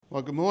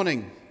Well, good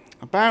morning.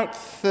 About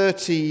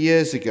 30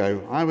 years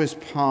ago, I was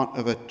part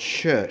of a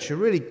church, a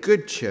really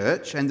good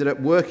church, ended up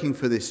working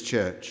for this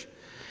church.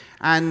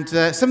 And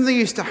something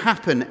used to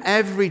happen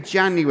every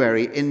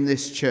January in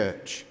this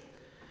church.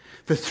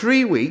 For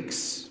 3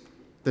 weeks,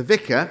 the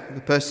vicar, the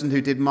person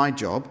who did my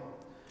job,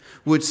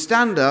 would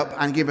stand up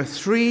and give a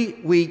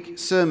 3-week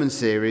sermon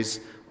series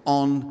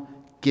on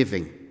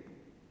giving.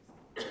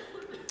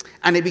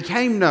 And it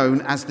became known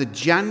as the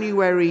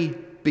January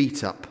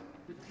Beat-Up.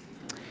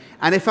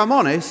 And if I'm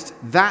honest,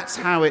 that's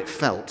how it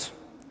felt.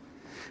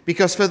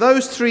 Because for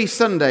those 3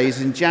 Sundays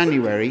in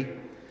January,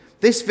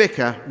 this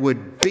vicar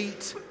would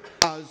beat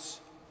us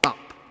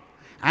up.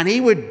 And he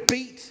would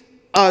beat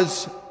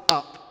us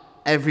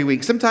up every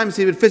week. Sometimes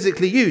he would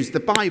physically use the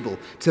Bible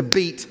to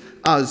beat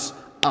us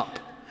up.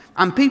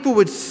 And people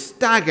would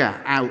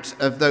stagger out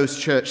of those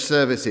church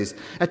services.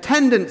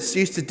 Attendance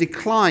used to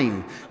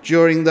decline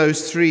during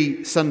those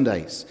 3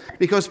 Sundays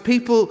because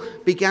people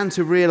began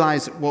to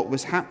realize what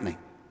was happening.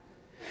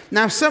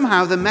 Now,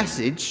 somehow the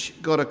message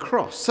got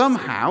across.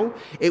 Somehow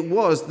it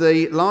was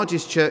the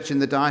largest church in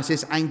the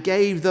diocese and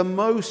gave the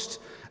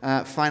most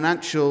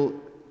financial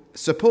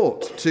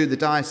support to the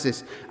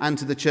diocese and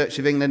to the Church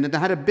of England, and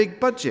had a big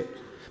budget.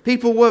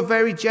 People were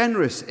very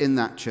generous in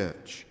that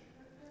church.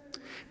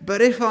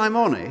 But if I'm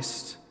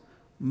honest,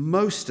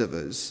 most of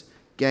us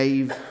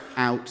gave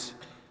out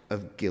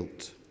of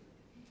guilt.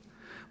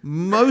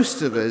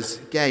 Most of us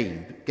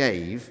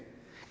gave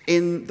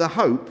in the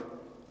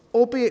hope,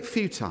 albeit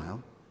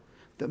futile,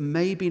 that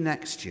maybe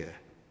next year,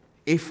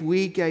 if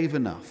we gave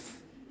enough,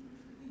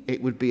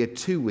 it would be a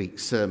 2-week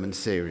sermon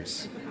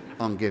series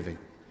on giving.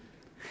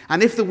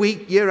 And if the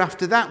year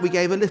after that we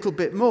gave a little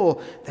bit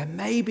more, then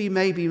maybe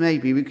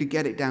we could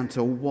get it down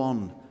to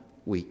 1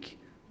 week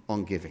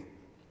on giving.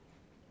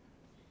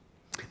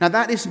 Now,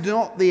 that is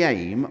not the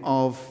aim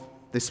of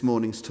this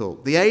morning's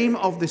talk. The aim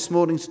of this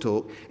morning's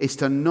talk is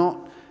to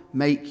not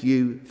make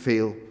you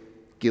feel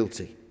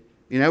guilty.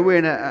 You know, we're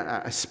in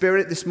a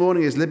spirit this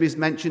morning, as Libby's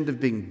mentioned, of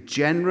being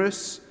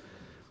generous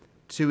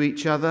to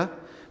each other,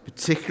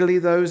 particularly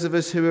those of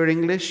us who are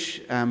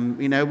English.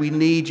 We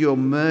need your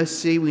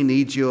mercy, we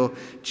need your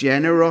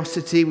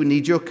generosity, we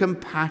need your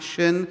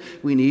compassion,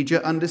 we need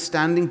your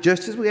understanding,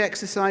 just as we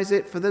exercise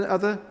it for the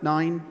other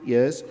 9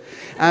 years.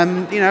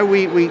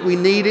 We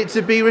need it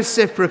to be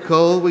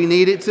reciprocal, we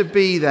need it to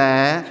be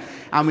there,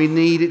 and we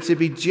need it to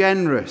be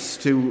generous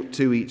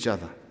to each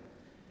other.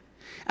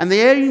 And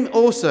the aim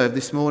also of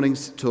this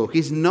morning's talk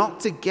is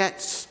not to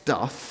get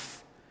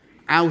stuff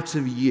out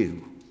of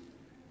you.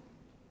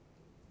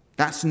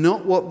 That's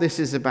not what this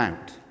is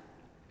about.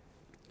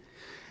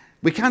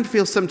 We can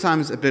feel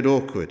sometimes a bit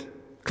awkward.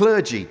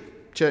 Clergy,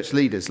 church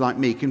leaders like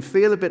me, can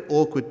feel a bit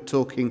awkward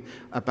talking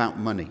about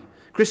money.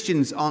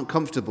 Christians aren't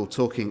comfortable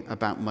talking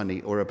about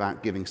money or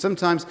about giving.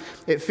 Sometimes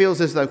it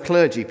feels as though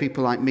clergy,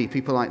 people like me,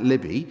 people like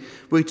Libby,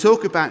 we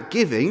talk about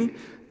giving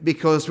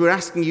because we're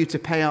asking you to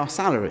pay our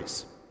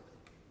salaries.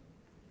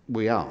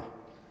 We are.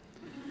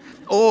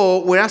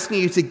 Or we're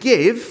asking you to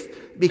give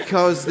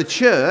because the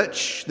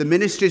church, the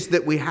ministries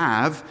that we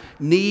have,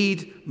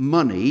 need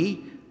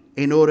money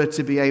in order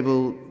to be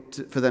able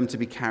for them to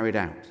be carried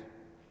out.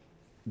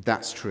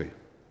 That's true.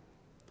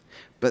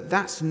 But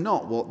that's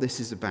not what this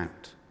is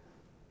about.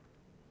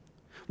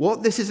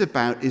 What this is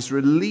about is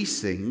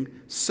releasing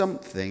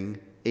something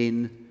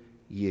in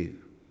you.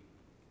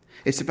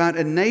 It's about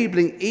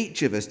enabling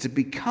each of us to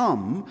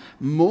become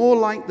more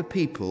like the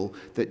people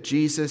that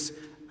Jesus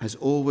has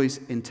always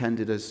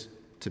intended us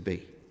to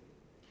be.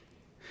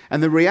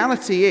 And the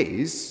reality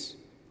is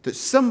that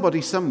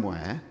somebody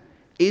somewhere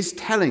is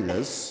telling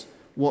us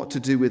what to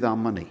do with our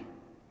money.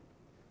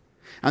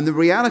 And the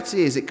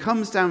reality is it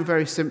comes down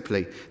very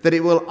simply that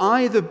it will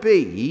either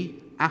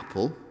be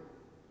Apple,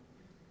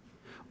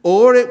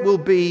 or it will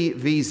be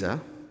Visa,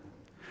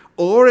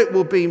 or it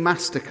will be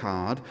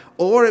MasterCard,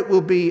 or it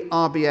will be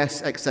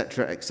RBS,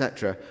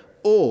 etc.,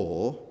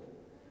 or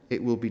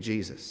it will be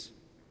Jesus.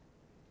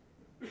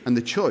 And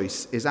the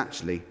choice is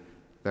actually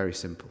very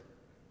simple.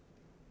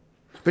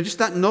 But just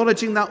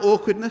acknowledging that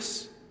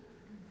awkwardness,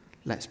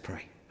 let's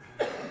pray.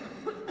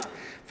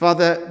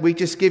 Father, we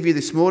just give you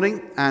this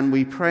morning and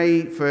we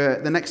pray for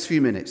the next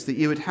few minutes that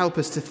you would help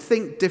us to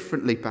think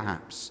differently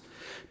perhaps,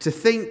 to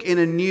think in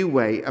a new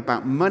way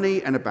about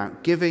money and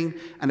about giving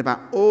and about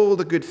all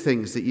the good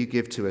things that you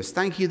give to us.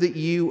 Thank you that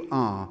you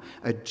are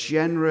a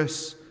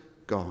generous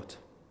God,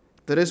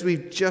 that as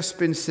we've just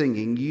been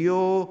singing,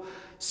 your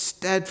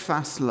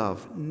steadfast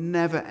love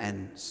never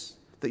ends,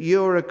 that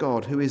you're a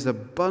God who is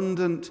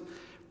abundant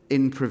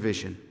in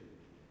provision.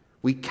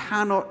 We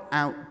cannot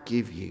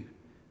outgive you.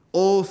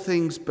 All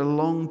things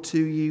belong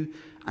to you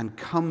and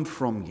come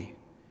from you.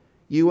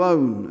 You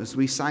own, as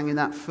we sang in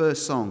that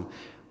first song,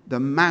 the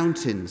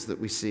mountains that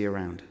we see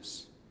around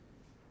us.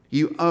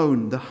 You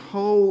own the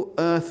whole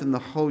earth and the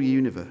whole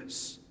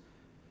universe.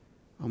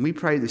 And we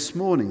pray this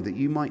morning that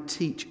you might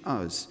teach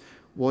us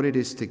what it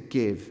is to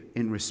give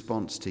in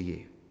response to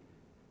you.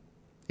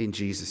 In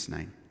Jesus'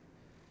 name,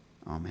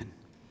 amen.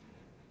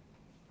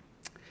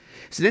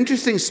 It's an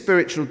interesting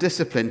spiritual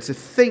discipline to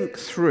think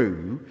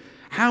through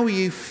how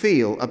you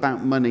feel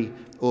about money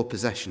or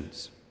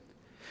possessions.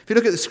 If you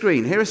look at the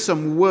screen, here are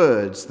some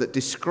words that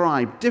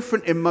describe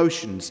different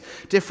emotions,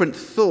 different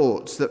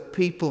thoughts that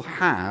people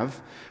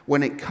have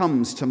when it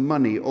comes to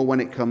money or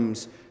when it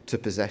comes to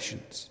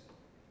possessions.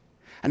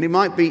 And it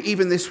might be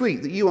even this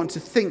week that you want to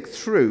think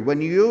through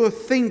when you're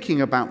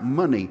thinking about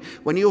money,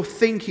 when you're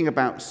thinking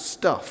about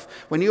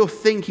stuff, when you're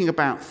thinking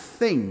about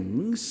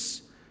things,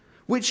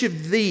 which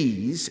of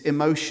these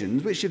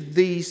emotions, which of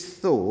these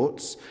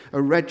thoughts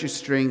are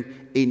registering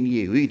in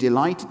you? Are you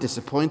delighted,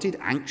 disappointed,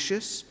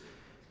 anxious?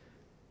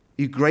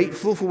 Are you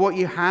grateful for what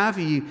you have?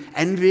 Are you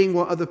envying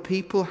what other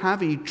people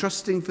have? Are you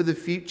trusting for the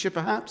future,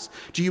 perhaps?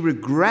 Do you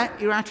regret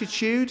your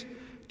attitude?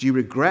 Do you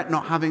regret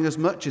not having as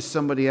much as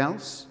somebody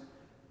else?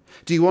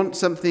 Do you want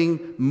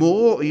something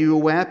more? Are you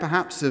aware,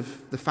 perhaps,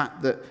 of the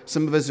fact that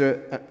some of us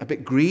are a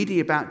bit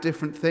greedy about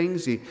different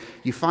things?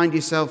 You find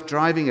yourself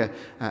driving a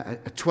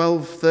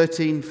 12,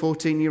 13,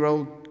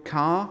 14-year-old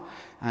car,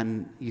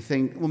 and you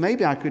think, well,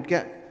 maybe I could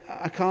get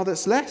a car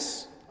that's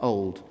less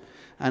old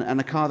and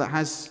a car that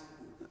has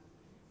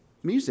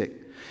music.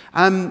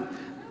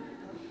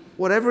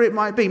 Whatever it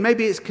might be.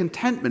 Maybe it's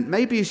contentment.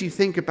 Maybe as you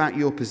think about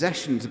your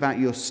possessions, about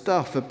your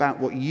stuff, about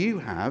what you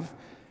have,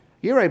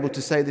 you're able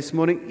to say this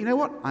morning, you know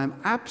what? I'm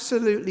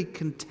absolutely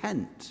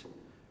content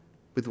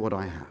with what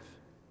I have.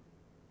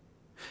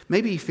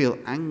 Maybe you feel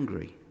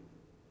angry.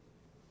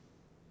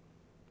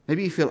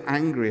 Maybe you feel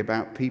angry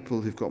about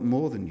people who've got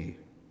more than you.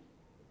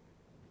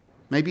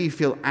 Maybe you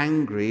feel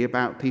angry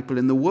about people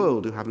in the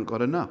world who haven't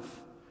got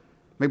enough.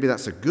 Maybe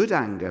that's a good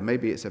anger.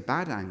 Maybe it's a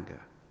bad anger.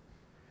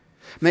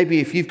 Maybe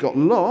if you've got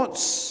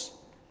lots,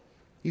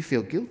 you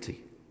feel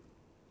guilty.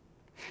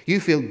 You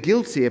feel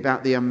guilty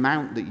about the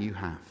amount that you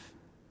have.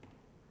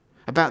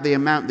 About the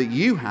amount that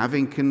you have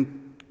in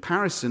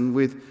comparison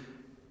with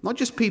not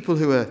just people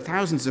who are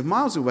thousands of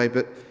miles away,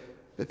 but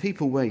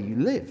people where you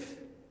live.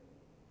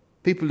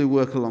 People who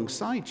work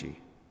alongside you.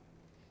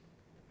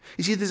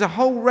 You see, there's a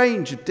whole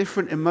range of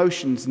different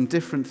emotions and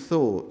different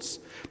thoughts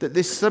that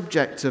this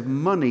subject of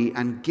money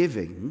and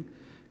giving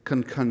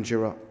can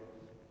conjure up.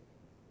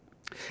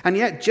 And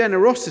yet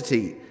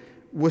generosity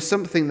was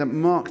something that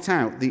marked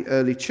out the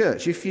early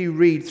church. If you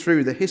read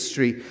through the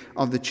history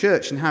of the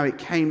church and how it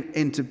came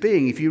into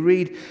being, if you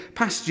read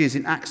passages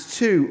in Acts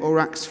 2 or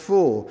Acts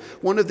 4,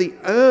 one of the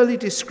early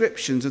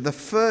descriptions of the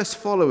first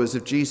followers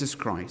of Jesus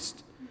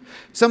Christ,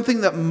 something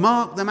that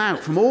marked them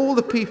out from all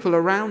the people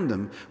around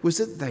them, was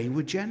that they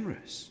were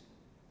generous.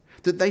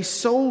 That they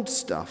sold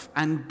stuff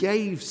and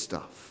gave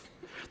stuff.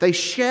 They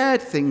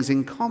shared things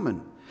in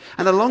common.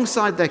 And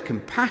alongside their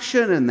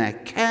compassion and their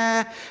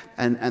care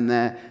and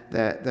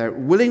their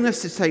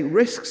willingness to take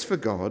risks for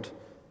God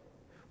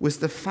was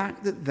the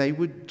fact that they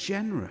were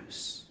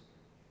generous.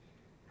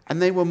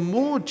 And they were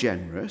more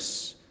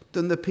generous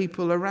than the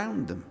people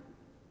around them.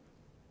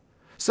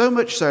 So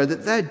much so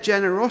that their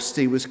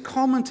generosity was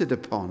commented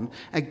upon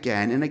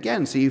again and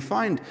again. So you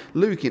find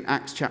Luke in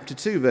Acts chapter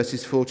 2,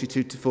 verses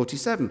 42 to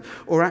 47,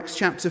 or Acts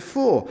chapter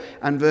 4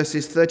 and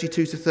verses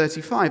 32 to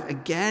 35,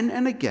 again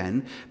and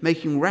again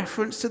making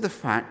reference to the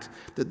fact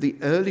that the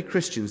early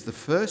Christians, the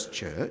first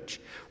church,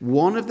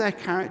 one of their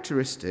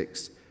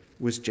characteristics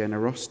was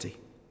generosity.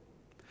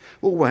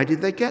 Well, where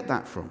did they get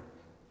that from?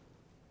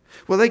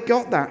 Well, they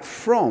got that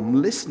from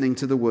listening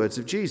to the words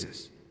of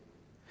Jesus.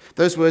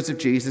 Those words of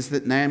Jesus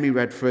that Naomi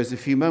read for us a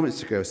few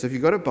moments ago. So if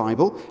you've got a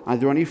Bible,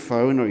 either on your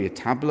phone or your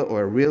tablet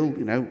or a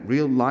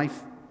real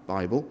life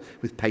Bible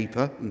with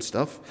paper and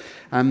stuff,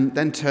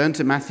 then turn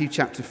to Matthew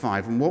chapter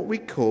 5 and what we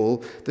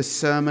call the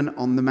Sermon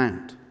on the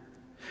Mount.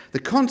 The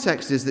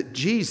context is that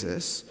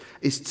Jesus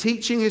is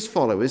teaching his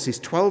followers, his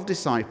 12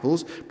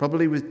 disciples,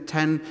 probably with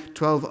 10,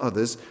 12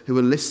 others who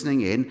are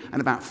listening in,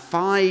 and about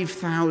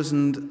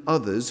 5,000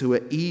 others who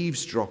are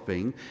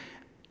eavesdropping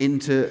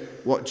into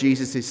what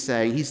Jesus is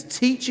saying. He's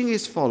teaching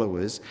his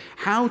followers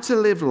how to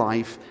live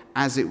life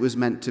as it was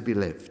meant to be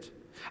lived.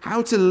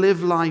 How to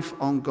live life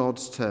on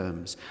God's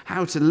terms.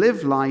 How to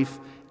live life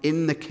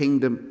in the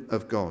kingdom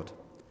of God.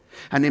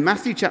 And in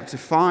Matthew chapter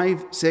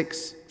 5,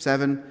 6,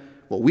 7,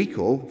 what we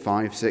call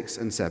 5, 6,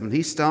 and 7,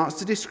 he starts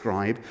to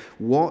describe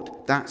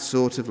what that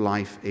sort of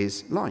life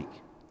is like.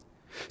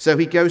 So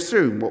he goes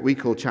through what we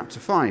call chapter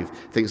 5,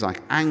 things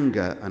like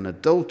anger and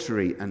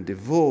adultery and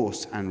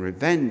divorce and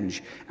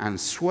revenge and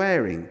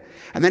swearing.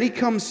 And then he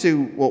comes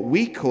to what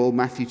we call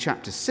Matthew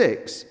chapter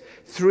 6,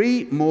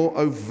 3 more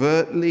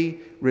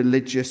overtly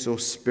religious or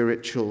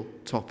spiritual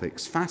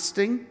topics: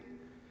 fasting,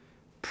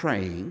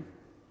 praying,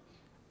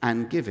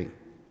 and giving.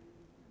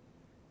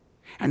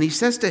 And he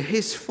says to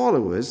his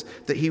followers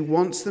that he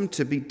wants them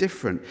to be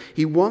different.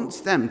 He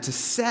wants them to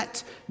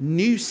set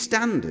new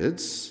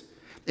standards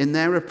in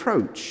their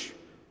approach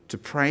to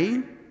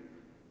praying,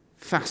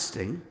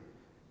 fasting,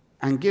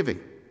 and giving.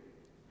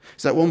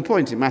 So at one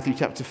point in Matthew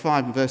chapter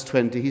 5 and verse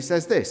 20, he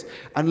says this: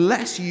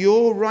 unless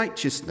your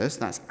righteousness,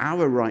 that's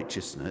our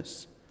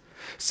righteousness,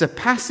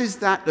 surpasses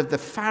that of the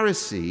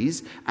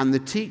Pharisees and the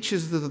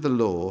teachers of the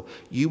law,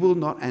 you will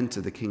not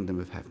enter the kingdom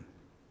of heaven.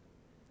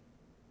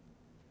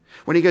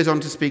 When he goes on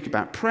to speak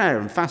about prayer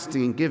and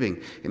fasting and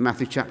giving, in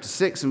Matthew chapter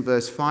 6 and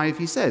verse 5,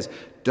 he says,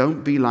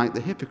 don't be like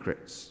the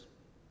hypocrites.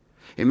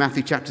 In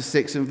Matthew chapter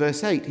 6 and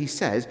verse 8, he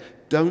says,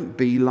 don't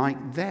be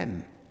like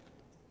them.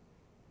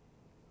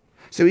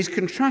 So he's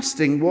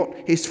contrasting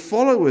what his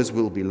followers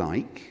will be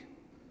like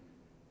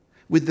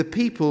with the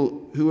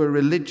people who are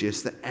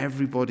religious that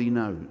everybody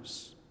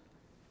knows.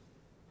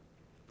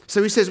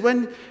 So he says,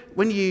 when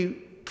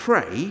you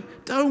pray,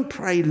 don't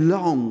pray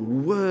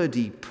long,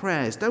 wordy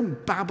prayers.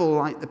 Don't babble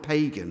like the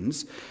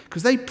pagans,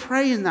 because they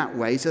pray in that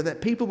way so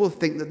that people will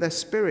think that they're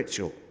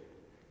spiritual.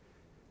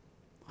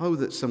 Oh,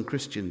 that some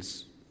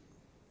Christians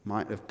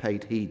might have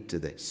paid heed to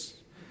this.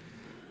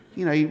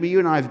 You know, you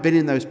and I have been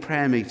in those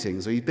prayer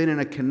meetings, or you've been in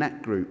a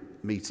Connect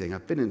group meeting.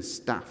 I've been in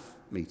staff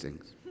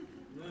meetings.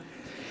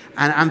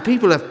 And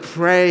people have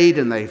prayed,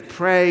 and they've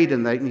prayed,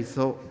 and you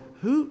thought,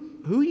 who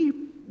are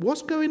you?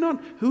 What's going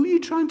on? Who are you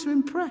trying to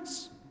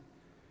impress?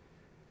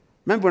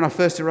 Remember when I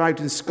first arrived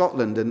in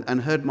Scotland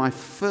and heard my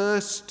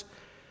first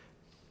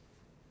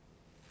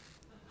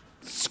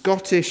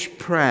Scottish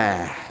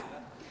prayer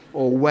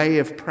or way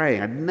of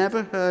praying. I'd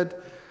never heard,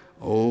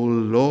 "Oh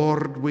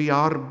Lord, we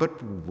are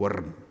but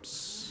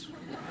worms."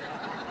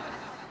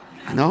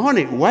 And on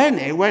it went.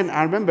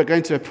 I remember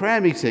going to a prayer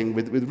meeting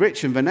with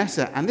Rich and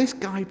Vanessa, and this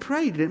guy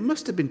prayed, and it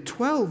must have been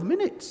 12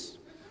 minutes.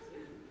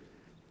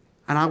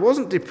 And I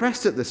wasn't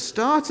depressed at the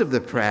start of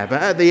the prayer,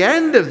 but at the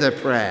end of the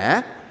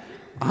prayer,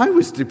 I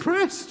was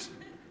depressed.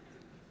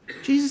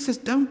 Jesus says,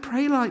 don't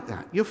pray like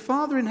that. Your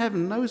Father in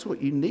heaven knows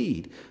what you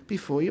need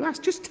before you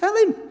ask. Just tell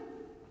him.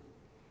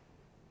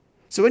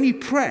 So when you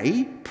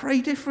pray,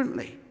 pray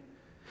differently.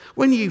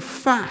 When you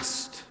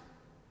fast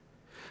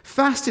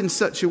in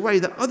such a way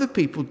that other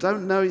people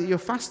don't know that you're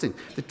fasting.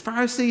 The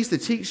Pharisees, the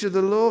teachers of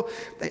the law,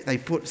 they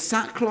put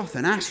sackcloth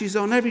and ashes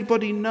on.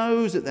 Everybody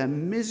knows that they're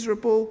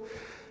miserable.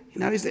 You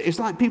know, it's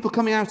like people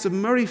coming out of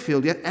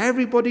Murrayfield, yet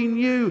everybody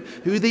knew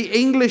who the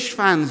English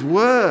fans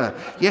were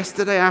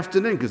yesterday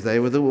afternoon, because they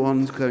were the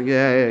ones going,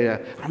 yeah.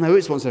 I know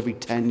it's once every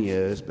 10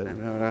 years,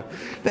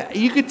 but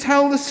you could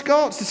tell the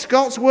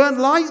Scots weren't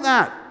like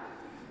that.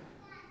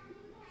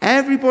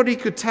 Everybody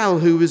could tell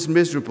who was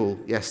miserable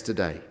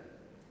yesterday.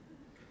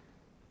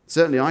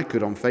 Certainly I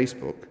could on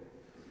Facebook.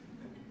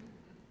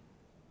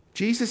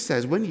 Jesus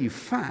says, when you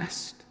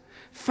fast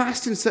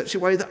in such a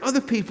way that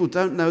other people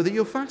don't know that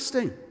you're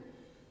fasting.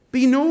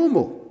 Be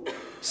normal.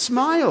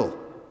 Smile.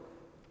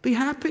 Be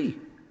happy.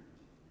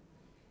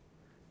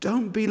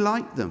 Don't be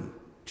like them,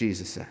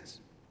 Jesus says.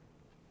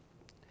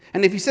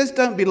 And if he says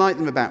don't be like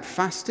them about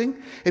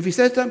fasting, if he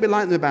says don't be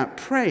like them about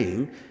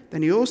praying,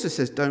 then he also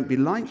says don't be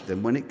like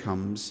them when it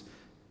comes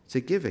to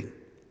giving.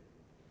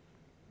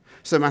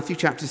 So Matthew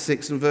chapter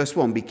 6 and verse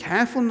 1, be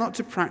careful not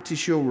to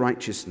practice your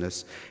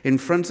righteousness in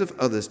front of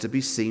others to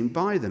be seen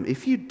by them.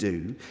 If you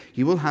do,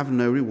 you will have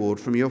no reward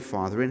from your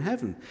Father in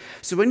heaven.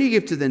 So when you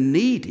give to the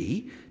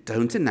needy,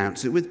 don't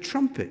announce it with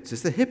trumpets,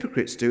 as the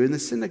hypocrites do in the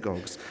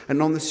synagogues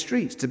and on the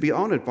streets, to be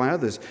honored by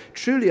others.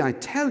 Truly, I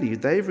tell you,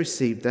 they've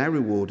received their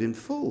reward in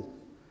full.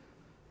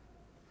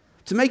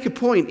 To make a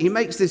point, he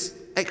makes this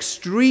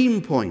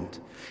extreme point.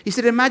 He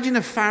said, imagine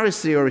a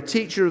Pharisee or a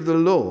teacher of the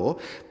law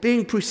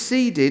being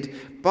preceded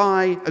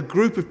by a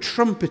group of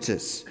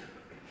trumpeters,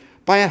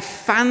 by a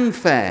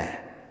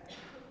fanfare,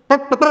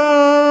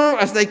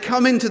 as they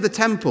come into the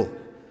temple.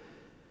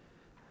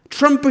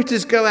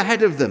 Trumpeters go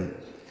ahead of them,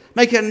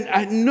 make an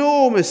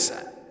enormous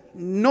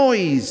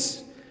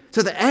noise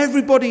so that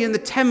everybody in the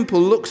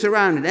temple looks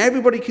around and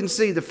everybody can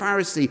see the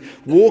Pharisee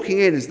walking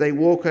in as they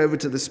walk over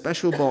to the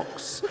special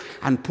box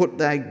and put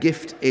their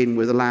gift in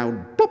with a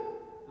loud boop,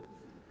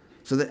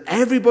 so that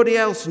everybody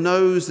else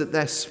knows that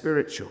they're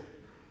spiritual.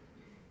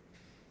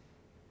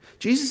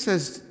 Jesus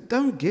says,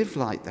 don't give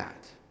like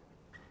that.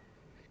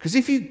 Because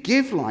if you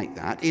give like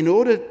that in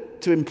order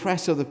to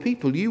impress other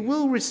people, you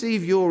will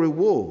receive your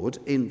reward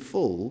in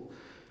full,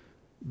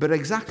 but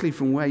exactly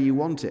from where you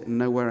want it and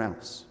nowhere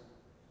else.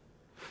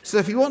 So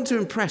if you want to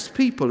impress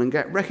people and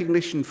get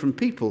recognition from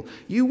people,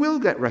 you will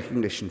get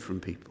recognition from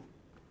people.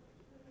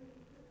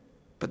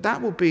 But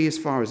that will be as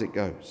far as it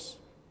goes.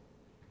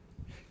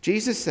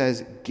 Jesus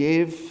says,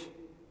 give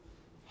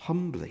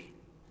humbly,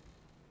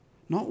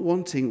 not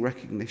wanting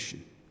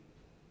recognition.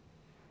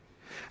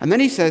 And then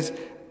he says,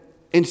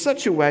 in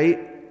such a way,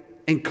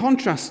 in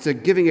contrast to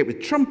giving it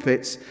with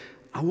trumpets,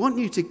 I want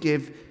you to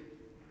give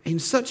in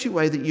such a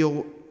way that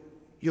your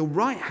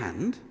right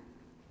hand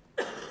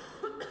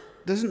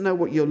doesn't know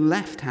what your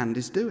left hand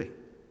is doing.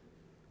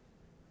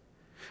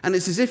 And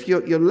it's as if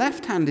your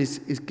left hand is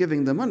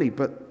giving the money,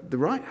 but the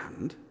right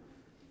hand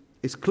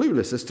is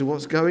clueless as to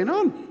what's going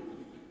on.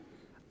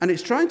 And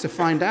it's trying to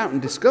find out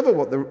and discover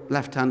what the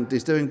left hand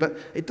is doing, but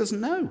it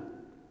doesn't know.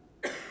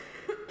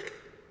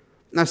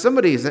 Now,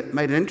 somebody has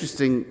made an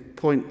interesting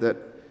point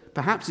that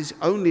perhaps it's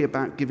only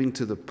about giving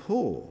to the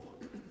poor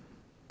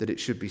that it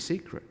should be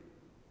secret.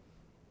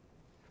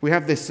 We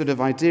have this sort of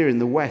idea in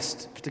the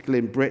West, particularly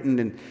in Britain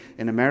and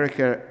in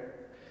America,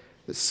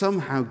 that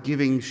somehow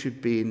giving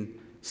should be in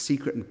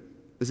secret. And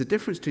there's a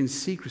difference between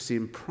secrecy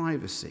and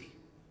privacy.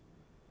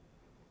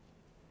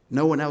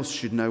 No one else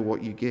should know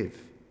what you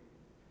give.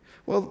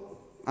 Well,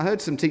 I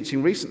heard some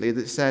teaching recently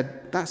that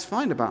said that's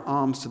fine about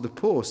alms to the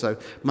poor. So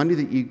money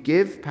that you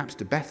give, perhaps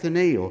to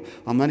Bethany, or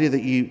money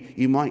that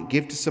you might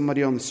give to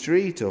somebody on the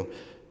street, or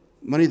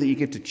money that you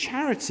give to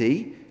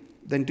charity,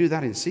 then do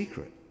that in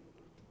secret.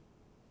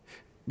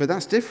 But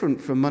that's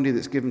different from money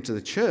that's given to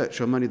the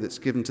church or money that's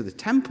given to the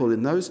temple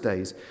in those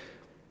days.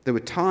 There were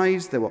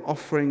tithes, there were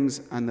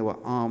offerings, and there were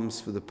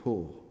alms for the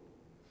poor.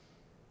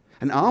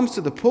 And alms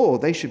to the poor,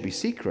 they should be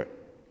secret.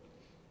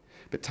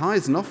 But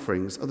tithes and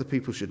offerings, other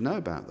people should know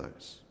about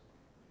those.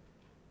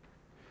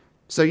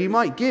 So you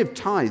might give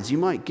tithes, you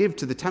might give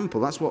to the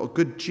temple. That's what a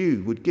good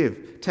Jew would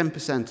give,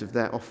 10% of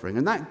their offering.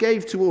 And that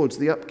gave towards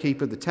the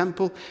upkeep of the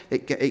temple.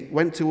 It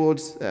went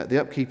towards the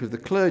upkeep of the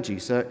clergy.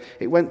 So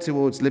it went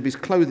towards Libby's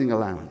clothing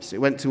allowance. It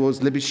went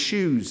towards Libby's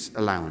shoes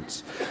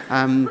allowance.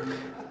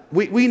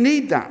 We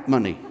need that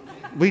money.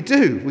 We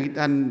do.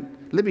 And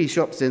Libby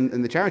shops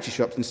in the charity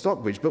shops in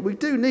Stockbridge, but we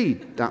do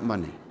need that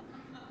money.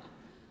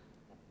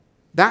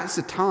 That's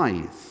a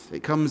tithe.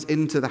 It comes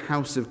into the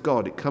house of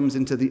God. It comes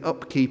into the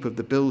upkeep of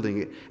the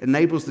building. It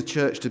enables the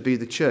church to be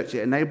the church.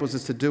 It enables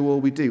us to do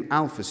all we do.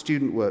 Alpha,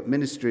 student work,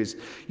 ministries,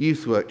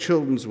 youth work,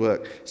 children's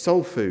work,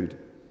 soul food.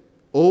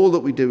 All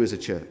that we do as a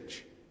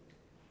church.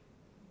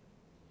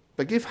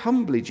 But give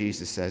humbly,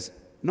 Jesus says,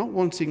 not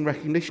wanting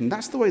recognition.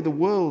 That's the way the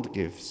world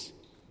gives.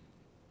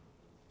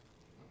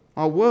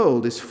 Our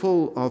world is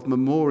full of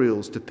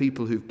memorials to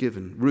people who've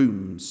given,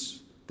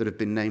 rooms that have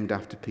been named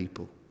after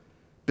people.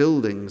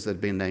 Buildings that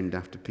have been named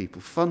after people,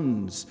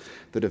 funds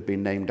that have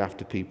been named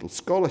after people,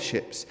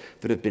 scholarships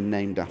that have been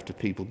named after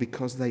people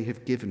because they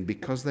have given,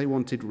 because they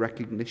wanted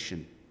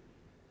recognition.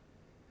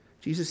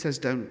 Jesus says,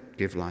 don't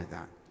give like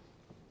that.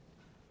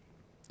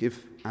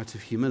 Give out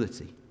of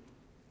humility.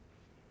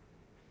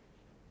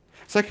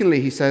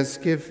 Secondly, he says,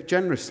 give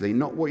generously,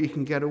 not what you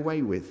can get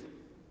away with.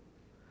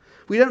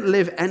 We don't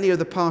live any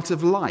other part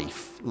of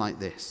life like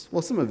this.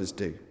 Well, some of us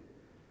do.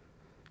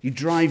 You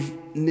drive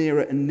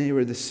nearer and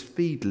nearer the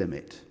speed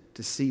limit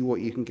to see what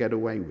you can get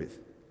away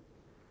with.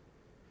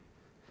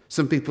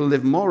 Some people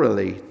live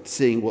morally,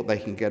 seeing what they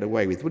can get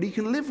away with. Well, you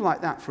can live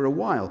like that for a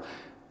while,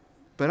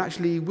 but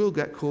actually you will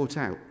get caught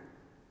out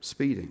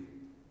speeding.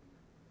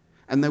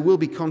 And there will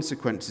be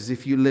consequences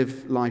if you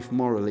live life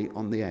morally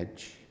on the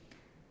edge.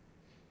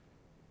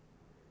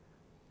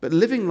 But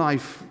living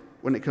life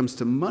when it comes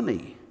to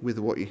money with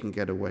what you can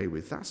get away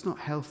with, that's not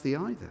healthy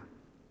either.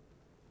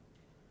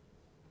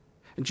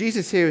 And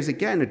Jesus here is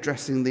again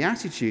addressing the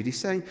attitude. He's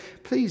saying,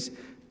 please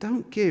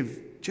don't give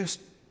just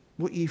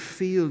what you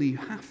feel you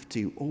have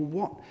to or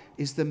what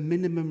is the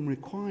minimum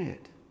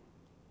required.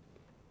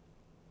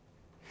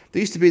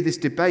 There used to be this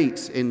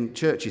debate in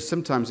churches,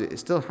 sometimes it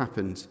still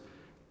happens,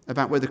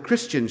 about whether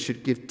Christians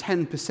should give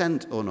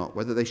 10% or not,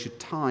 whether they should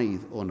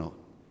tithe or not.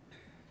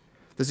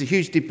 There's a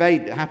huge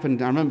debate that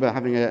happened. I remember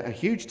having a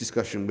huge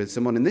discussion with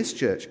someone in this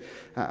church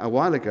a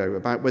while ago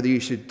about whether you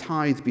should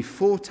tithe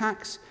before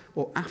tax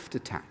or after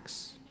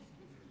tax,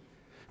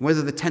 and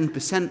whether the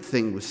 10%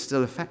 thing was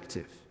still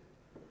effective.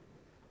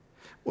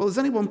 Well, there's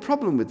only one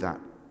problem with that.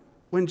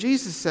 When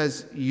Jesus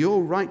says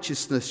your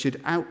righteousness should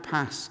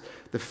outpass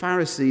the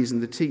Pharisees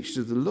and the teachers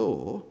of the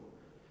law,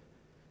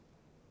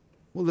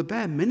 well, the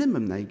bare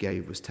minimum they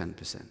gave was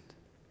 10%.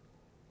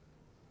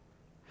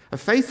 A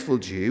faithful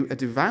Jew, a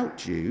devout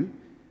Jew,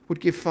 would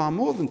give far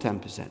more than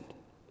 10%.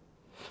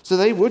 So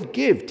they would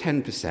give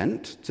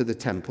 10% to the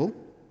temple,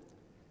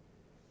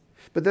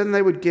 but then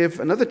they would give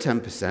another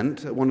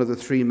 10% at one of the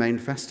three main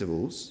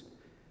festivals.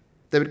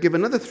 They would give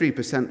another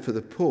 3% for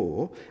the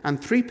poor and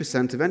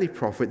 3% of any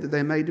profit that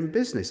they made in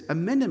business, a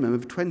minimum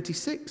of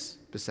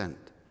 26%.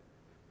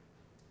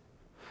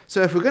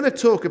 So if we're going to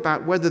talk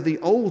about whether the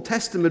Old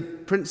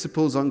Testament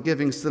principles on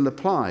giving still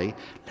apply,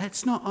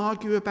 let's not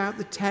argue about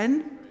the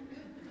 10.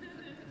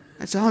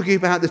 Let's argue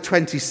about the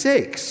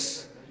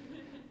 26.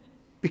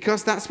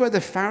 Because that's where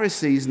the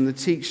Pharisees and the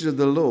teachers of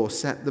the law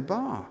set the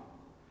bar.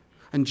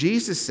 And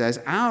Jesus says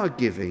our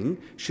giving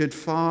should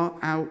far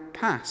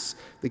outpass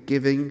the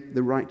giving,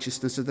 the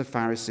righteousness of the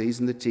Pharisees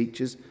and the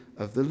teachers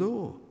of the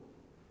law.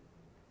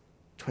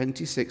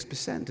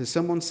 26%. As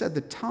someone said,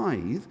 the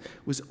tithe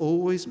was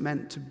always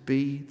meant to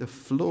be the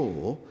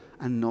floor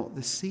and not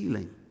the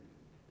ceiling.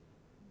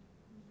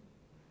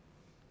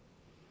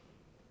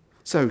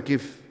 So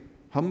give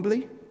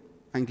humbly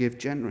and give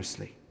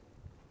generously.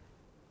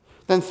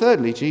 Then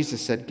thirdly,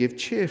 Jesus said, give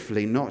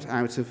cheerfully, not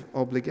out of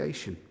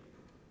obligation.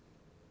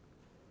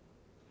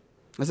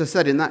 As I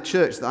said, in that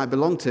church that I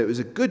belonged to, it was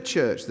a good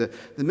church. The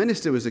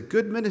minister was a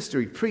good minister.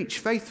 He preached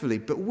faithfully,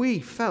 but we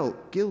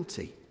felt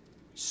guilty.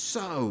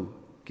 So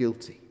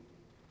guilty.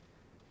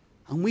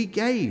 And we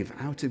gave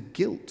out of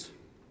guilt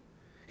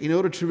in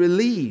order to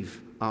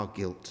relieve our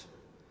guilt.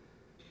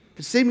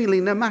 But seemingly,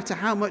 no matter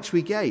how much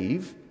we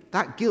gave,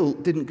 that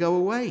guilt didn't go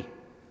away.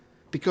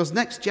 Because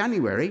next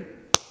January,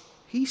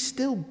 he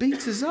still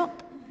beat us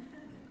up.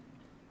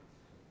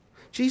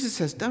 Jesus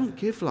says, don't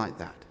give like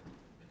that.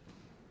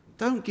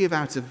 Don't give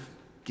out of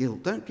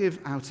guilt. Don't give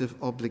out of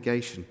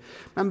obligation.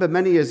 Remember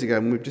many years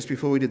ago, just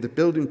before we did the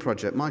building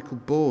project, Michael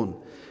Bourne,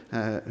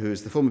 who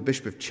is the former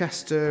Bishop of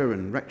Chester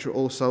and rector at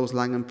All Souls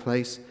Langham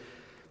Place,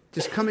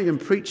 just coming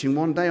and preaching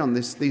one day on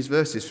these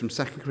verses from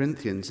 2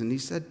 Corinthians, and he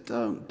said,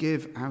 don't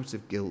give out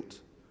of guilt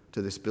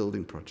to this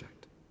building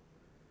project.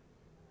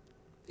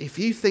 If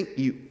you think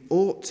you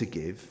ought to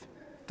give,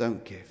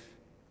 don't give.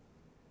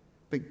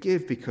 But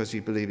give because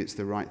you believe it's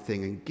the right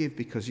thing, and give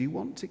because you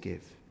want to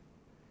give.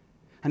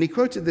 And he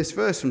quoted this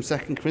verse from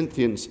 2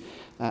 Corinthians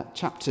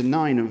chapter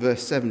 9 and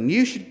verse 7.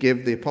 You should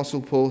give, the Apostle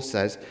Paul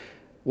says,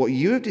 what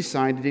you have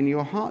decided in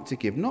your heart to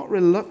give, not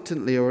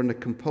reluctantly or under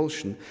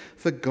compulsion,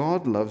 for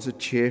God loves a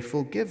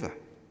cheerful giver.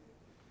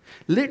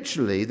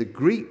 Literally, the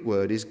Greek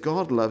word is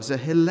God loves a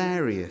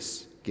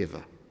hilarious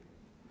giver.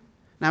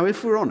 Now,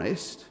 if we're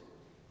honest,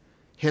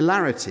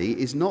 hilarity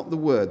is not the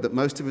word that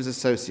most of us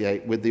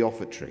associate with the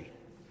offertory.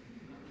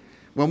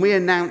 When we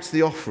announce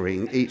the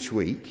offering each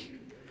week,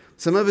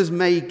 some of us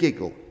may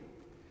giggle,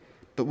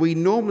 but we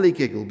normally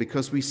giggle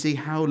because we see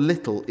how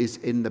little is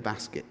in the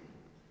basket.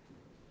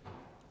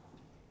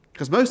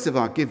 Because most of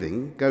our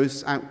giving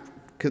goes out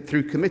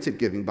through committed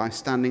giving by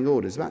standing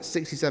orders, about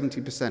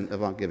 60-70%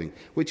 of our giving,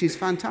 which is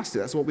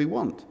fantastic. That's what we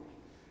want.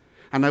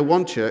 I know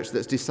one church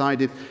that's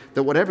decided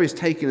that whatever is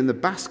taken in the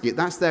basket,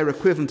 that's their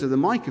equivalent of the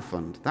Micah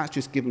Fund. That's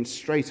just given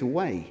straight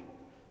away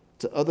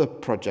to other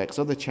projects,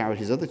 other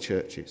charities, other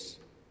churches.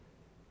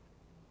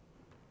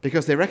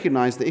 Because they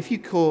recognize that if you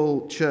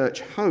call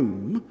church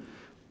home,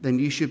 then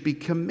you should be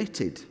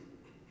committed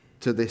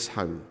to this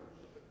home.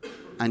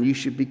 And you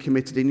should be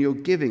committed in your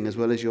giving as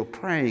well as your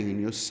praying and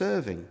your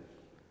serving.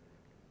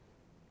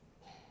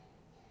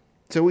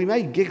 So we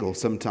may giggle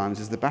sometimes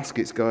as the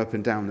baskets go up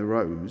and down the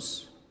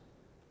rows,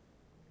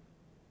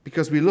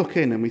 because we look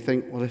in and we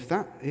think, well, if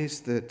that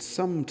is the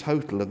sum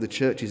total of the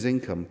church's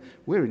income,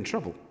 we're in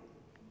trouble.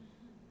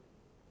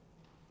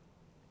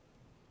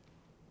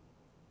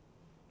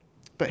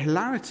 But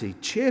hilarity,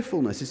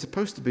 cheerfulness is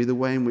supposed to be the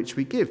way in which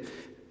we give,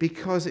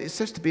 because it's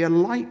supposed to be a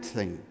light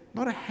thing,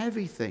 not a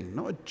heavy thing,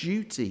 not a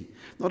duty,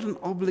 not an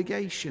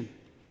obligation.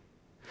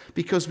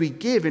 Because we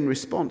give in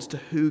response to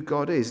who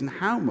God is and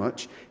how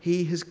much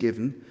he has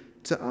given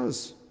to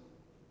us.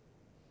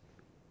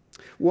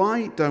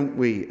 Why don't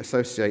we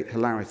associate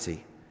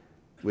hilarity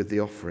with the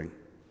offering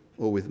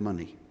or with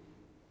money?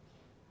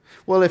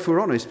 Well, if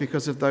we're honest,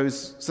 because of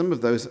some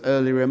of those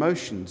earlier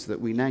emotions that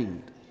we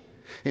named.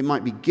 It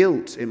might be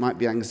guilt, it might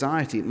be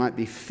anxiety, it might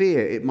be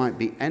fear, it might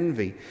be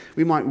envy.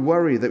 We might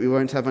worry that we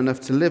won't have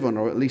enough to live on,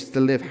 or at least to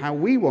live how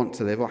we want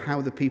to live, or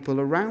how the people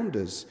around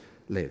us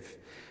live.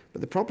 But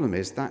the problem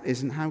is that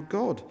isn't how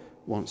God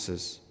wants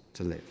us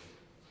to live.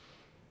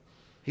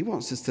 He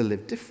wants us to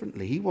live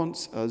differently. He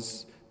wants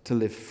us to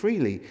live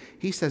freely.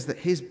 He says that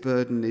his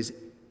burden is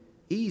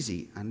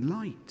easy and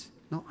light,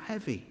 not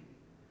heavy.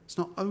 It's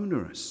not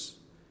onerous.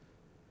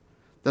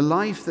 The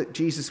life that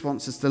Jesus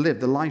wants us to live,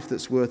 the life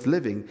that's worth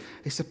living,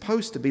 is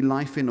supposed to be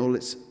life in all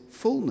its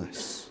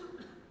fullness.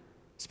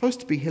 It's supposed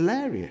to be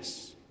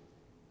hilarious.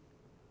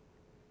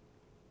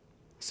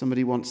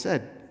 Somebody once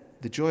said,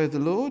 the joy of the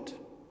Lord,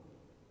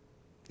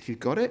 if you've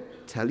got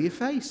it, tell your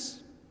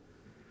face.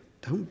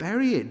 Don't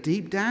bury it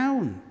deep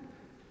down.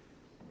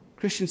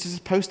 Christians are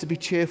supposed to be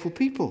cheerful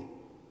people.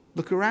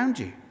 Look around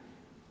you.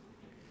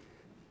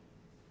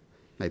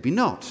 Maybe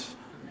not.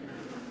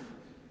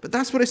 But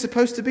that's what it's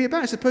supposed to be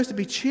about. It's supposed to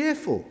be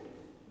cheerful,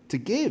 to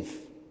give.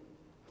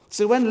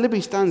 So when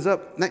Libby stands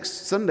up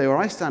next Sunday, or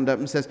I stand up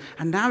and says,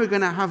 and now we're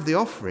going to have the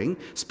offering,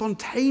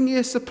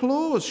 spontaneous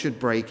applause should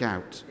break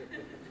out.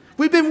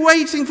 We've been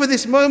waiting for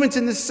this moment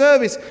in the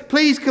service.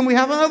 Please, can we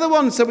have another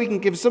one so we can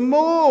give some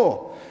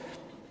more?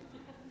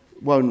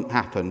 Won't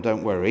happen,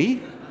 don't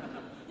worry.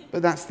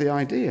 But that's the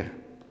idea.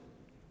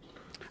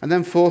 And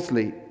then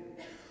fourthly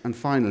and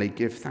finally,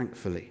 give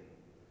thankfully.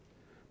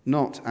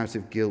 Not out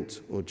of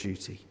guilt or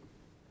duty.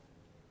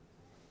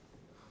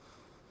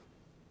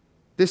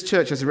 This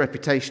church has a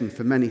reputation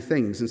for many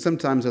things, and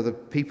sometimes other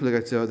people who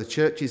go to other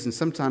churches, and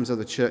sometimes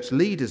other church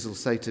leaders will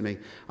say to me,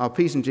 oh,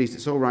 Peace and Jesus,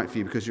 it's all right for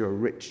you because you're a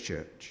rich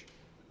church.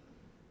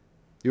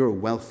 You're a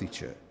wealthy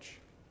church.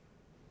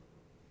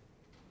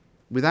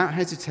 Without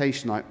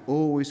hesitation, I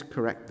always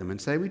correct them and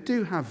say, we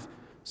do have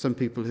some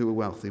people who are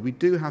wealthy. We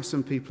do have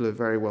some people who are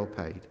very well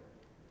paid.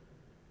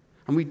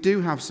 And we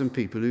do have some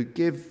people who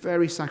give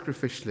very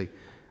sacrificially.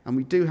 And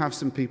we do have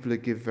some people who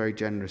give very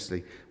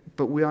generously.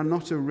 But we are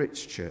not a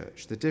rich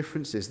church. The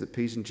difference is that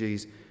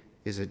P&G's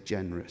is a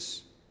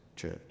generous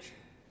church.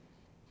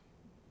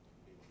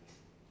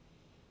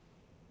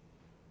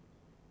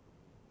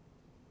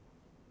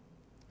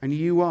 And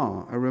you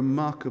are a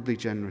remarkably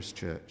generous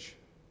church.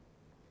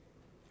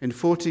 In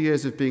 40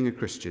 years of being a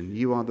Christian,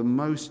 you are the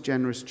most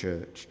generous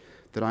church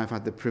that I've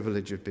had the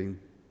privilege of being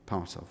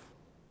part of.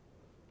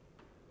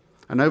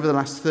 And over the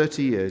last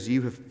 30 years,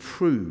 you have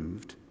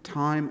proved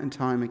time and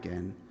time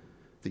again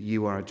that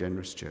you are a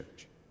generous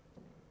church.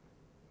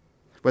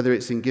 Whether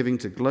it's in giving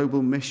to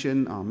Global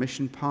Mission, our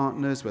mission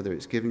partners, whether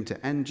it's giving to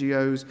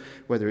NGOs,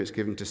 whether it's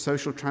giving to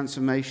social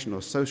transformation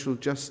or social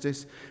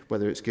justice,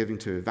 whether it's giving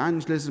to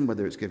evangelism,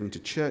 whether it's giving to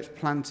church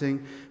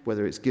planting,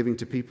 whether it's giving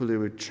to people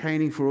who are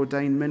training for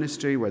ordained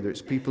ministry, whether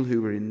it's people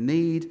who are in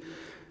need,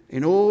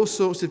 in all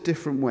sorts of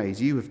different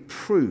ways, you have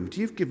proved,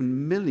 you've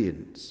given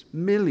millions.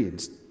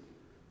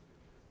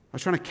 I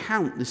was trying to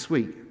count this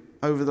week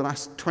over the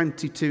last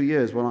 22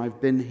 years while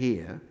I've been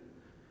here,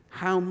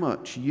 how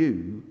much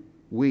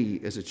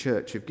we as a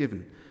church have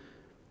given.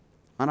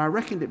 And I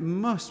reckoned it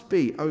must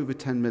be over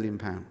 £10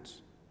 million.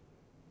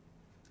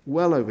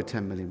 Well over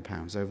 £10 million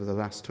over the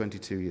last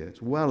 22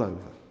 years. Well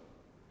over.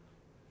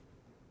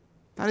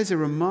 That is a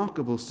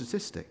remarkable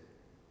statistic.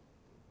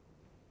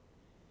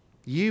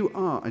 You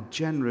are a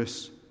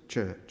generous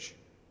church.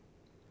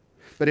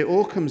 But it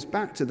all comes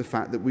back to the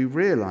fact that we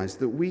realize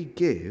that we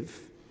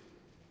give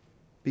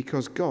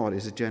because God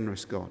is a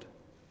generous God.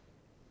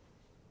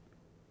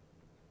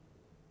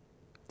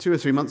 2 or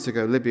 3 months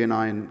ago, Libby and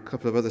I and a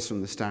couple of others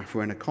from the staff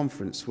were in a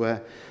conference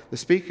where the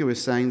speaker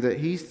was saying that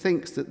he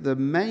thinks that the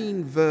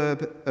main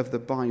verb of the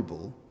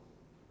Bible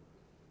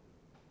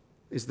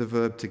is the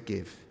verb to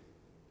give.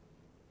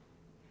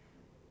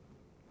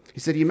 He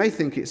said you may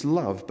think it's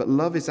love, but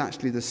love is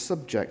actually the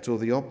subject or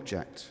the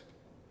object.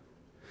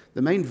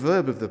 The main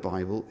verb of the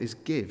Bible is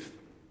give.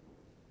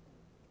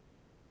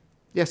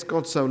 Yes,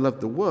 God so loved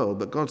the world,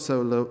 but God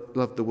so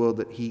loved the world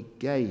that he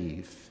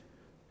gave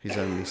his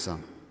only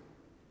Son.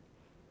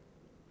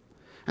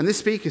 And this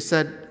speaker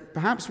said,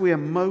 perhaps we are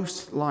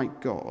most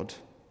like God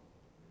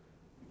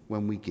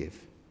when we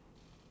give.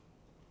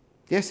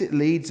 Yes, it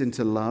leads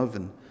into love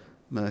and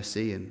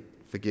mercy and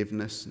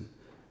forgiveness and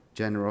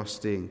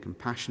generosity and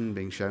compassion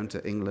being shown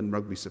to England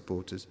rugby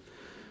supporters.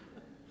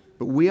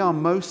 But we are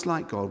most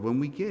like God when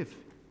we give.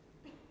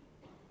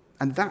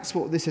 And that's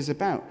what this is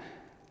about,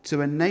 to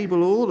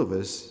enable all of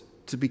us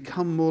to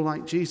become more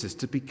like Jesus,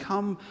 to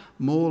become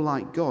more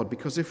like God.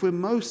 Because if we're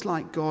most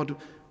like God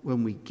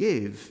when we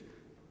give,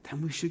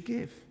 then we should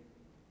give.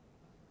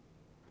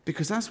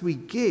 Because as we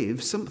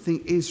give,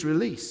 something is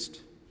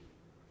released.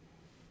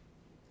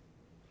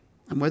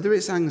 And whether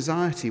it's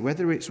anxiety,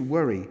 whether it's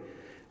worry,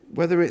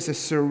 whether it's a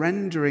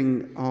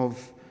surrendering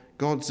of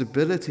God's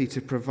ability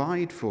to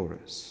provide for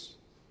us,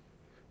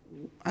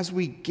 as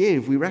we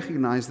give, we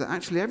recognize that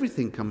actually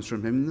everything comes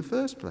from him in the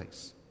first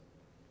place.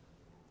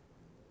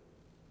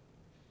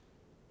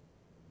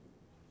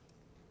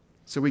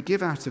 So we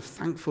give out of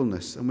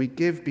thankfulness, and we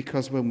give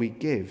because when we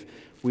give,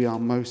 we are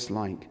most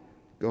like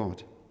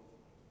God.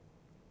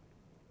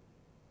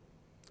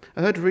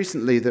 I heard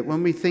recently that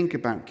when we think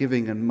about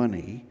giving and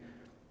money,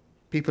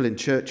 people in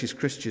churches,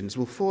 Christians,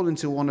 will fall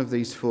into one of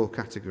these 4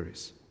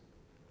 categories.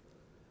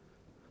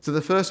 So the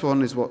first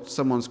one is what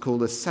someone's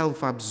called a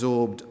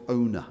self-absorbed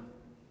owner.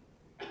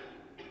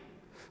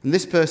 And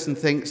this person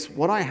thinks,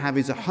 what I have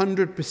is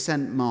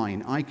 100%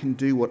 mine. I can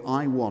do what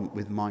I want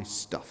with my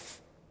stuff.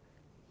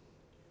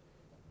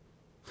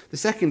 The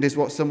second is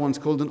what someone's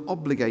called an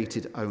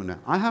obligated owner.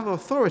 I have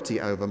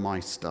authority over my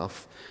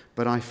stuff,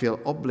 but I feel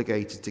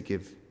obligated to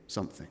give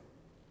something.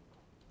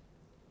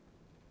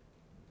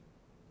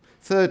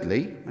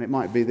 Thirdly, and it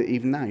might be that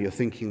even now you're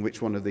thinking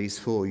which one of these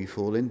 4 you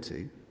fall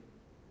into.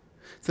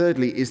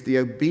 Thirdly is the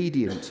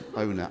obedient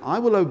owner. I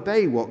will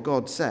obey what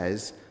God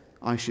says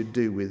I should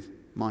do with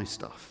my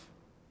stuff.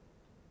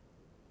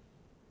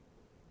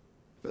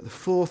 But the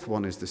fourth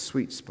one is the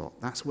sweet spot.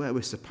 That's where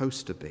we're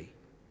supposed to be.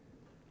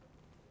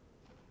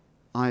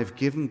 I have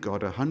given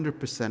God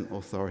 100%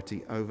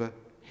 authority over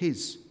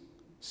his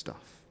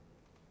stuff.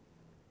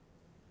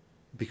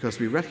 Because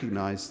we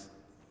recognize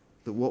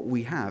that what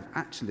we have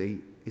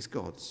actually is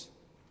God's.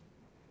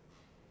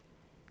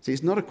 See,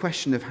 it's not a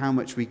question of how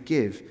much we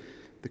give.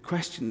 The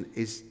question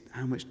is,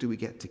 how much do we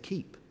get to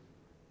keep?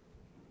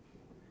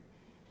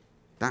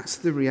 That's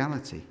the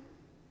reality.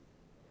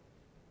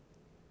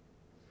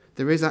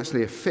 There is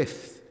actually a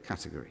 5th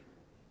category.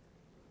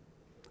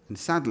 And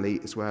sadly,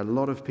 it's where a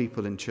lot of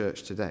people in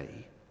church today,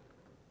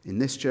 in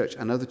this church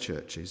and other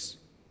churches,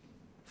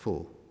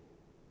 fall.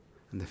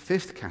 And the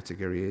 5th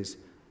category is,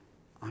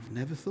 I've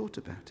never thought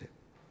about it.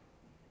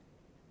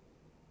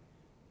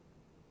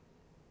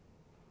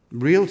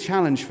 Real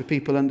challenge for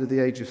people under the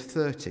age of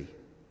 30.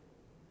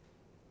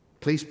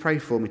 Please pray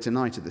for me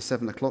tonight at the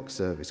 7 o'clock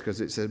service,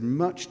 because it's a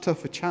much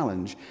tougher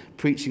challenge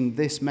preaching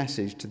this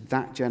message to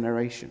that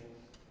generation.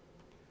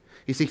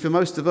 You see, for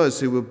most of us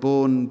who were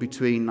born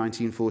between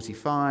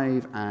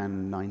 1945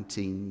 and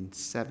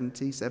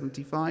 1970,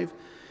 75,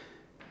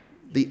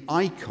 the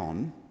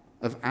icon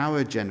of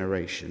our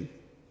generation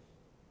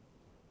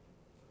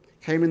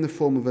came in the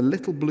form of a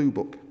little blue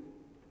book.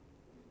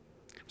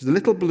 It was a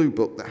little blue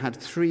book that had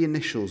 3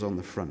 initials on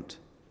the front,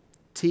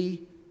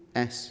 TSB.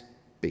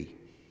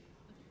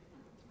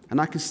 And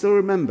I can still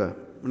remember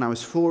when I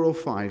was 4 or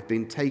 5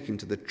 being taken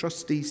to the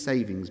trustee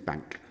savings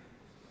bank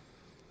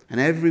and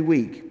every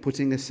week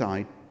putting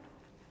aside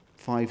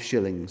 5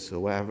 shillings or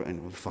whatever.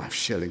 And 5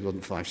 shillings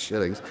wasn't 5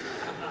 shillings.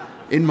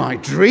 In my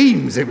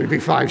dreams it would be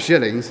 5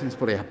 shillings. It's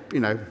probably,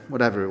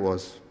 whatever it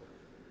was.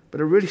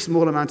 but a really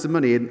small amount of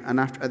money, and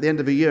at the end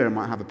of a year I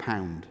might have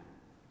 £1.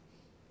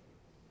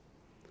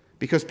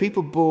 Because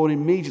people born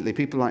immediately,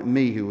 people like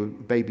me who were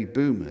baby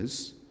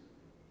boomers,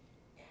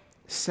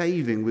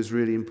 saving was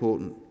really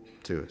important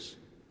to us.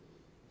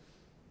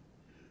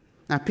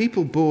 Now,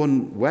 people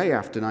born way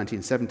after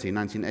 1970,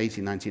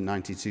 1980,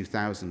 1990,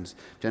 2000s,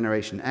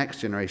 Generation X,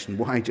 Generation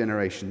Y,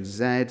 Generation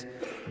Z,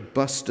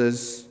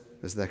 busters,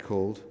 as they're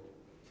called,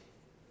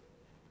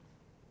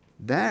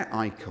 their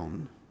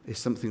icon is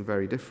something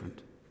very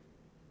different.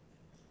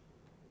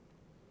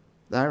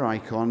 Their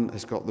icon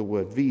has got the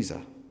word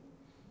Visa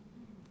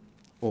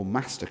or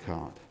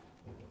MasterCard.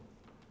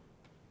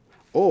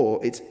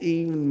 Or it's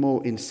even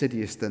more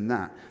insidious than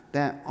that.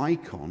 Their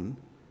icon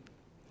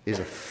is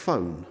a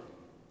phone.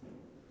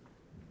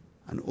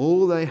 And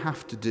all they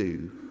have to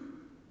do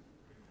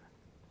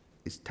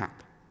is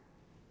tap.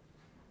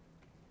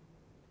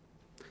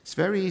 It's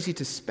very easy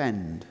to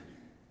spend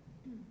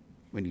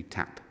when you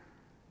tap.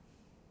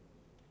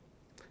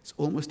 It's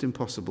almost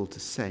impossible to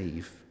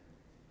save.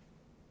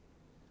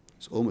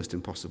 It's almost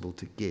impossible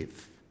to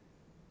give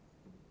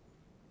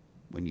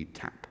when you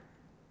tap.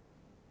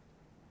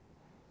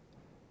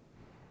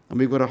 And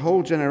we've got a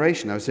whole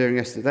generation. I was hearing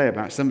yesterday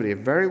about somebody, a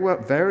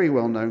very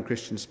well-known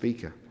Christian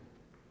speaker,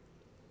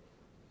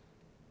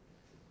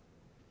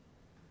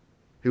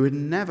 who had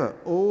never,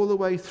 all the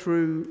way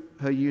through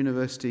her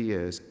university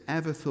years,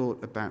 ever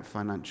thought about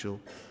financial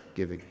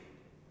giving.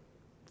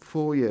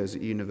 4 years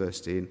at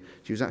university, and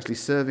she was actually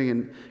serving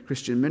in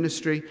Christian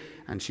ministry,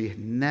 and she had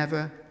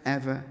never,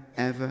 ever,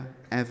 ever,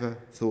 ever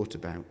thought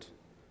about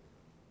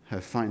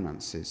her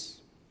finances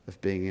of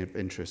being of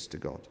interest to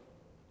God.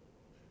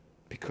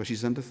 Because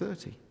she's under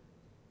 30.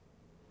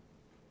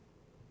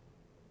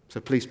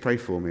 So please pray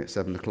for me at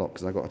 7 o'clock,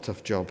 because I've got a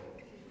tough job.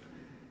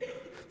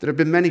 There have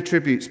been many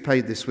tributes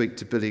paid this week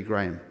to Billy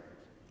Graham,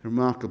 a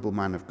remarkable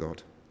man of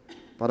God.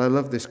 But I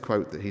love this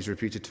quote that he's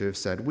reputed to have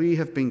said, "We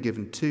have been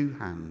given 2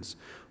 hands,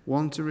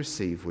 one to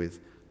receive with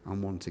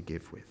and one to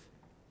give with."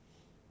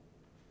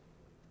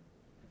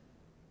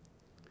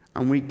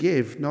 And we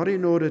give not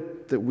in order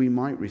that we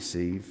might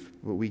receive,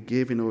 but we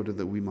give in order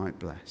that we might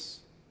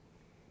bless.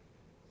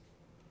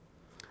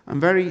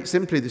 And very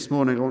simply this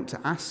morning, I want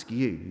to ask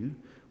you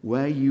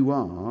where you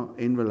are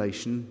in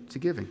relation to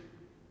giving.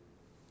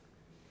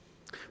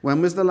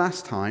 When was the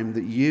last time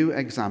that you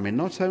examined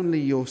not only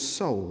your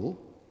soul,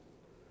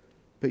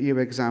 but you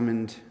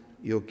examined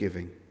your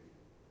giving?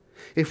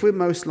 If we're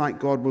most like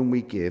God when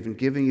we give, and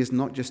giving is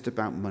not just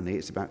about money,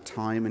 it's about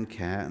time and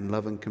care and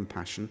love and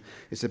compassion.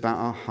 It's about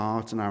our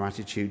heart and our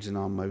attitudes and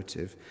our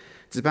motive.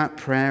 It's about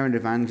prayer and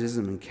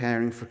evangelism and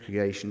caring for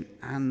creation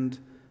and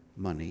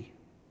money.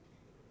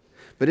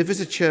 But if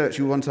as a church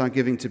we want our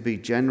giving to be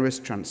generous,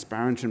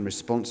 transparent and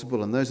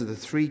responsible, and those are the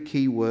 3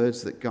 key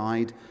words that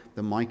guide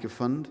the Micah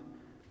Fund: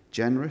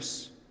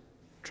 generous,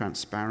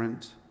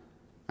 transparent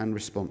and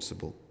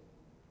responsible.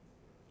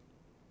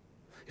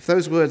 If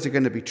those words are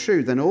going to be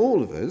true, then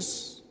all of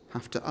us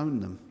have to own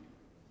them.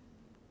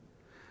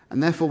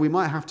 And therefore we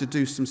might have to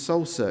do some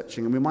soul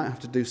searching, and we might have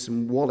to do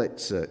some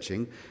wallet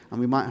searching, and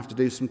we might have to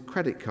do some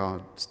credit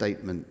card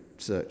statement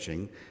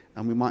searching,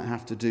 and we might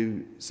have to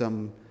do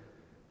some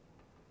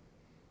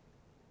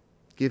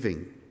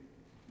giving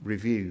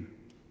review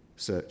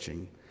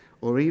searching,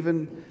 or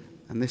even,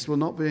 and this will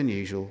not be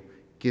unusual,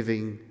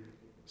 giving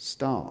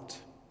start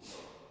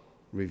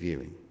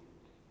reviewing.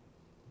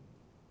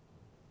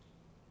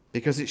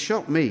 Because it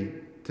shocked me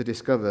to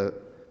discover,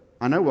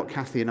 I know what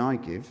Kathy and I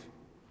give,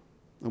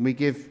 and we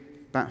give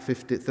about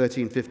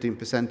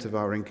 13-15% of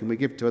our income. We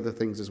give to other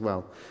things as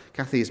well.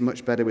 Kathy is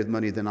much better with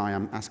money than I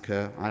am. Ask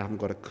her. I haven't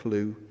got a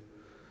clue.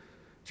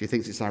 She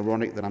thinks it's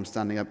ironic that I'm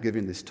standing up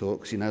giving this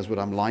talk. She knows what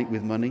I'm like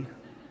with money.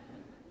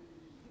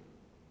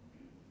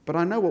 But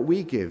I know what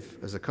we give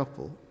as a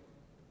couple.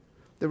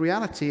 The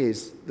reality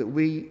is that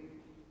we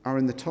are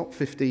in the top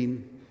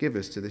 15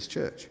 givers to this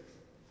church.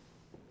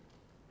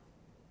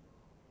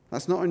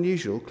 That's not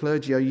unusual.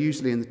 Clergy are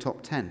usually in the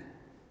top 10.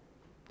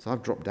 So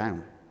I've dropped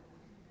down.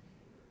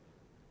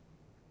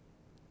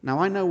 Now,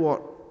 I know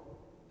what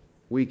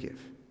we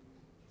give.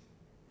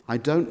 I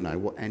don't know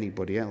what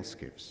anybody else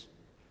gives.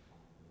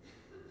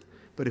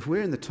 But if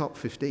we're in the top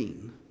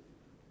 15,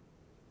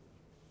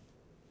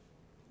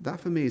 that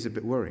for me is a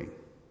bit worrying.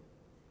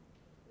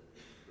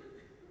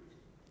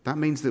 That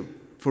means that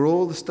for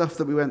all the stuff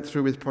that we went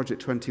through with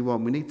Project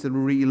 21, we need to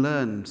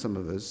relearn, some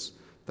of us,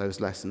 those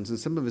lessons, and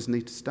some of us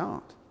need to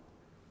start.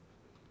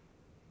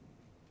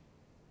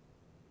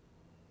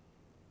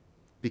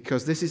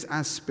 Because this is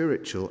as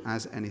spiritual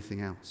as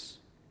anything else.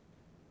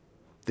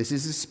 This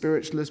is as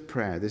spiritual as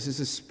prayer. This is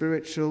as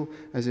spiritual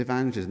as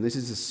evangelism. This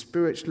is as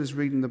spiritual as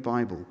reading the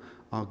Bible.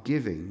 Our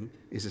giving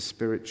is a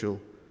spiritual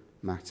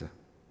matter.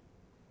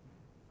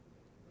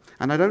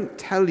 And I don't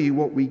tell you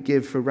what we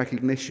give for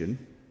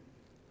recognition.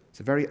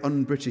 It's a very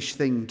un-British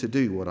thing to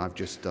do, what I've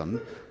just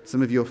done.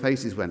 Some of your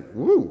faces went,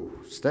 "Woo,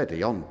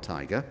 steady on,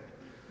 Tiger."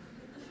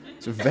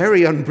 It's a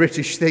very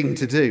un-British thing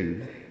to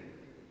do.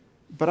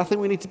 But I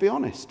think we need to be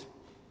honest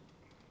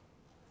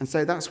and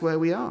say that's where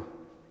we are.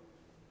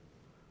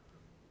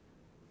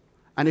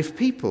 And if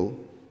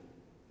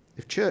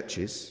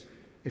churches,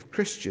 if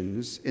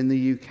Christians in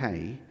the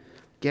UK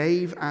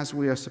gave as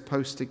we are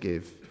supposed to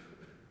give,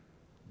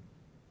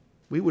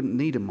 we wouldn't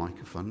need a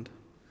Micah fund.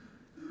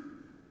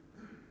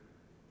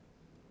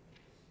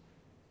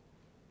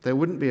 There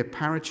wouldn't be a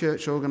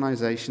parachurch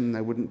organisation,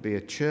 there wouldn't be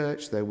a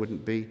church, there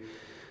wouldn't be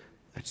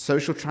a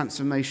social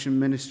transformation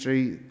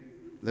ministry,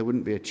 there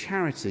wouldn't be a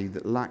charity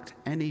that lacked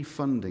any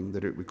funding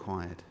that it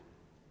required.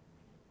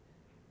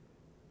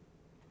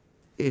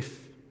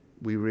 If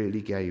we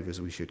really gave as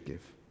we should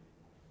give.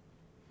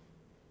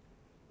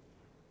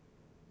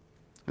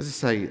 As I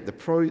say, the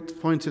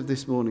point of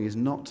this morning is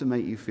not to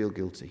make you feel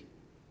guilty.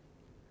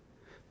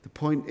 The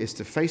point is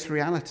to face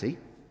reality,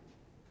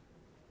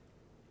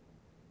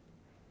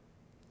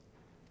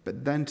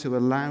 but then to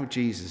allow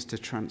Jesus to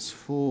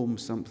transform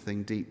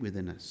something deep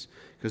within us.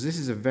 Because this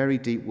is a very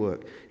deep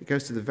work. It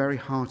goes to the very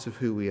heart of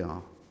who we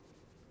are.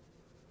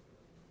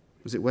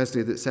 Was it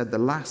Wesley that said the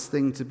last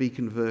thing to be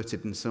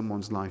converted in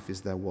someone's life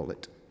is their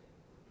wallet?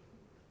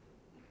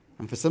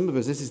 And for some of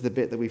us, this is the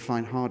bit that we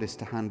find hardest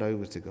to hand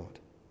over to God.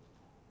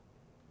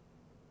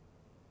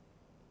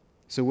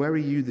 So where are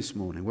you this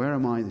morning? Where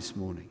am I this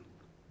morning?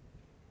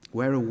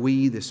 Where are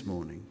we this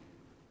morning?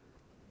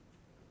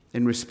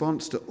 In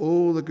response to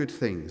all the good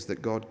things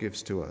that God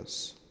gives to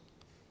us,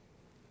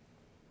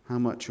 how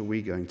much are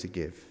we going to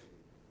give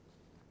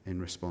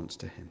in response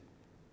to him?